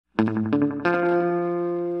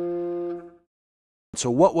So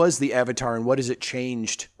what was the avatar and what has it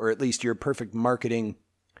changed, or at least your perfect marketing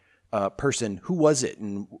person? Who was it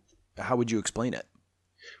and how would you explain it?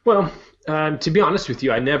 Well, to be honest with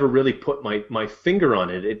you, I never really put my finger on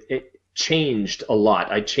it. It changed a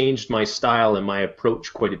lot. I changed my style and my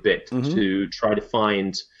approach quite a bit to try to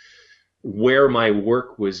find where my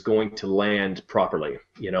work was going to land properly,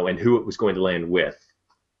 and who it was going to land with.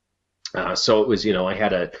 So it was, I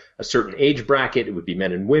had a certain age bracket. It would be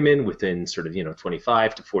men and women within sort of,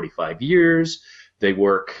 25 to 45 years. They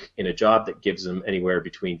work in a job that gives them anywhere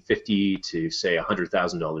between $50 to say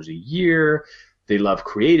 $100,000 a year. They love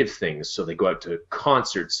creative things, so they go out to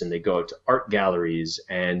concerts and they go out to art galleries,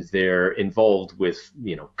 and they're involved with,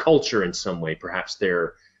 culture in some way. Perhaps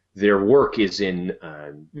their work is in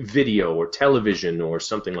video or television or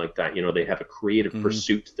something like that. They have a creative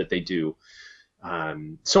pursuit that they do.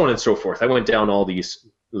 So on and so forth. I went down all these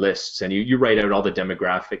lists, and you write out all the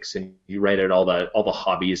demographics, and you write out all the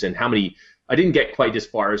hobbies, and how many. I didn't get quite as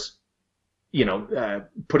far as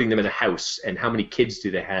putting them in a house, and how many kids do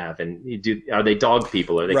they have, and are they dog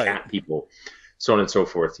people, are they cat people, so on and so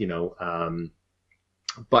forth.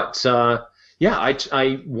 But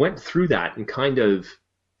I went through that, and kind of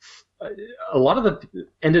a lot of them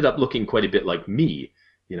ended up looking quite a bit like me.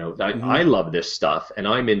 I love this stuff, and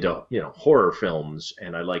I'm into horror films,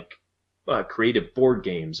 and I like creative board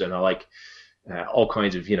games, and I like all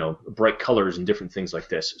kinds of bright colors and different things like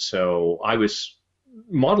this. So I was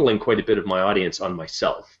modeling quite a bit of my audience on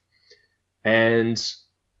myself, and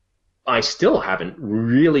I still haven't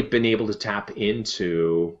really been able to tap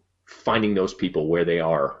into finding those people where they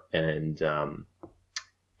are, and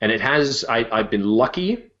it has. I've been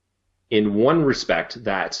lucky in one respect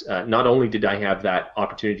that not only did I have that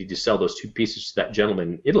opportunity to sell those 2 pieces to that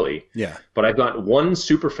gentleman in Italy, but I've got one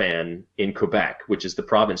super fan in Quebec, which is the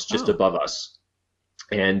province just above us,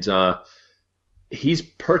 and he's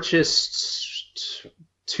purchased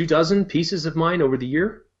 24 pieces of mine over the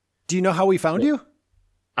year. Do you know how he found you?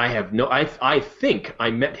 I have no. I think I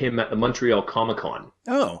met him at the Montreal Comic-Con.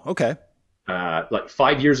 Oh, okay. Like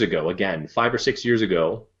 5 years ago, again, 5 or 6 years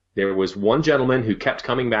ago. There was one gentleman who kept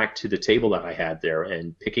coming back to the table that I had there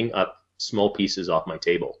and picking up small pieces off my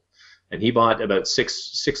table. And he bought about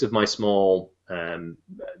six of my small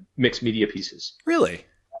mixed media pieces. Really?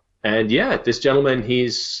 And this gentleman,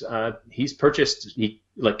 he's purchased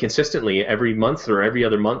consistently every month or every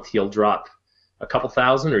other month. He'll drop a couple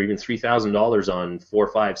thousand or even $3,000 on 4,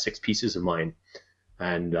 5, 6 pieces of mine,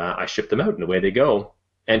 and I ship them out, and away they go.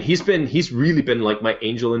 And he's really been like my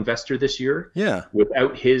angel investor this year. Yeah.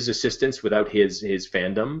 Without his assistance, without his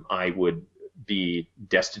fandom, I would be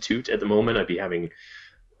destitute at the moment. I'd be having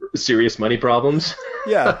serious money problems.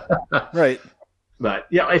 Yeah. Right. But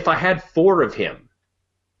if I had 4 of him,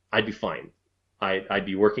 I'd be fine. I'd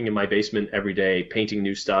be working in my basement every day, painting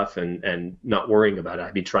new stuff, and not worrying about it.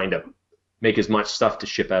 I'd be trying to make as much stuff to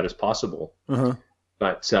ship out as possible. Uh-huh.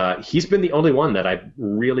 But he's been the only one that I've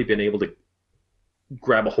really been able to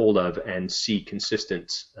grab a hold of and see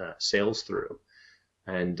consistent sales through.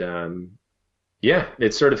 And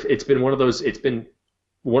it's been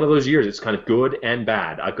one of those years. It's kind of good and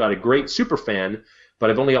bad. I've got a great super fan, but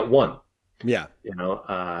I've only got one. Yeah.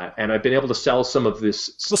 And I've been able to sell some of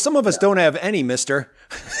this. Well, some of us don't have any, mister.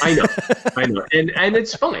 I know. And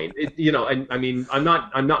it's fine. And I mean, I'm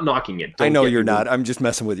not knocking it. I know you're not. I'm just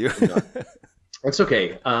messing with you. It's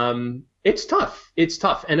okay. It's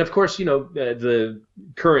tough. And of course, the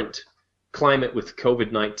current climate with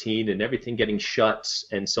COVID-19 and everything getting shut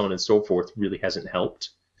and so on and so forth really hasn't helped.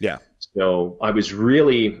 Yeah. So I was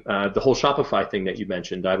really, the whole Shopify thing that you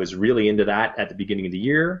mentioned, I was really into that at the beginning of the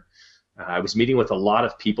year. I was meeting with a lot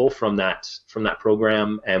of people from that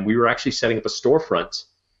program, and we were actually setting up a storefront.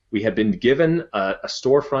 We had been given a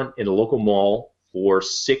storefront in a local mall for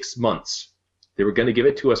 6 months. They were going to give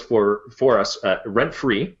it to us for us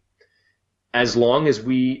rent-free, as long as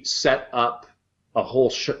we set up a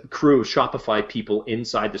whole crew of Shopify people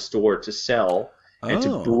inside the store to sell and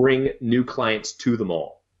to bring new clients to the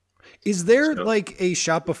mall. Is there like a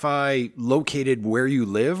Shopify located where you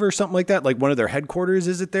live or something like that? Like one of their headquarters,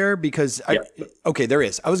 is it there? Because, okay, there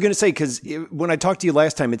is. I was going to say, because when I talked to you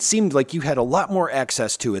last time, it seemed like you had a lot more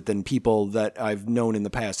access to it than people that I've known in the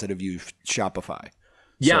past that have used Shopify.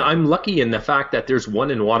 Yeah, so I'm lucky in the fact that there's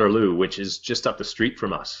one in Waterloo, which is just up the street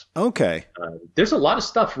from us. Okay. There's a lot of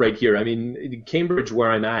stuff right here. I mean, Cambridge,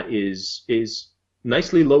 where I'm at, is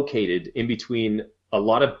nicely located in between a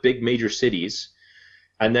lot of big major cities.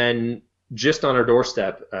 And then just on our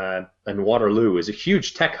doorstep in Waterloo is a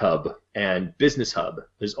huge tech hub and business hub.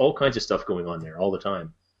 There's all kinds of stuff going on there all the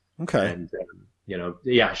time. Okay. And,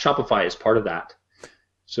 Shopify is part of that.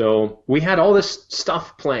 So we had all this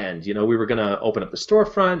stuff planned. You know, we were going to open up the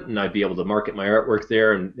storefront, and I'd be able to market my artwork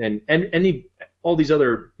there, and all these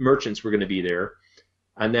other merchants were going to be there.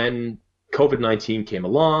 And then COVID-19 came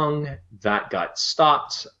along. That got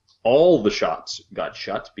stopped. All the shops got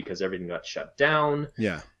shut because everything got shut down.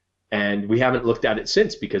 Yeah. And we haven't looked at it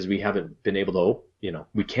since because we haven't been able to, you know,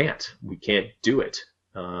 we can't do it.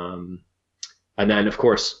 And then, of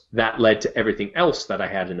course, that led to everything else that I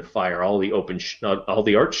had in the fire, all the all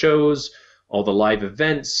the art shows, all the live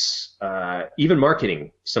events, even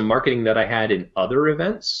marketing, some marketing that I had in other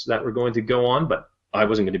events that were going to go on, but I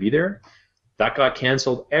wasn't going to be there. That got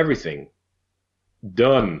canceled. Everything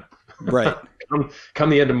done. Right. Come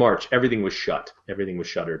the end of March, everything was shut. Everything was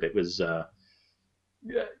shuttered. It was.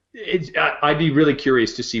 I'd be really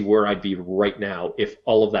curious to see where I'd be right now if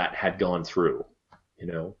all of that had gone through. You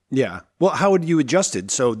know? Yeah. Well, how would you adjusted?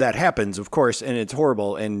 So that happens, of course, and it's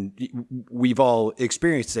horrible, and we've all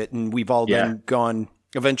experienced it, and we've all then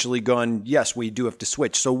eventually gone, yes, we do have to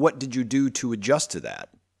switch. So what did you do to adjust to that?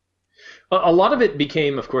 A lot of it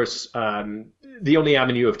became, of course, the only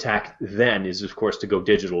avenue of attack then is, of course, to go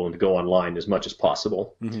digital and to go online as much as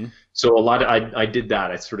possible. Mm-hmm. So I did that.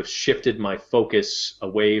 I sort of shifted my focus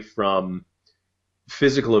away from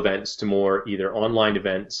physical events to more either online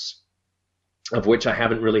events, of which I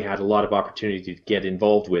haven't really had a lot of opportunity to get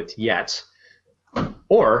involved with yet,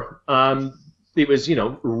 or it was, you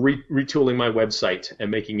know, retooling my website and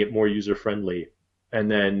making it more user-friendly, and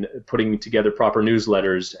then putting together proper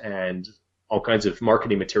newsletters and all kinds of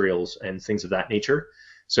marketing materials and things of that nature.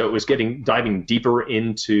 So it was diving deeper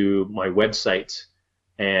into my website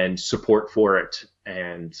and support for it,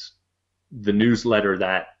 and the newsletter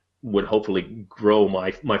that would hopefully grow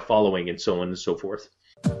my following, and so on and so forth.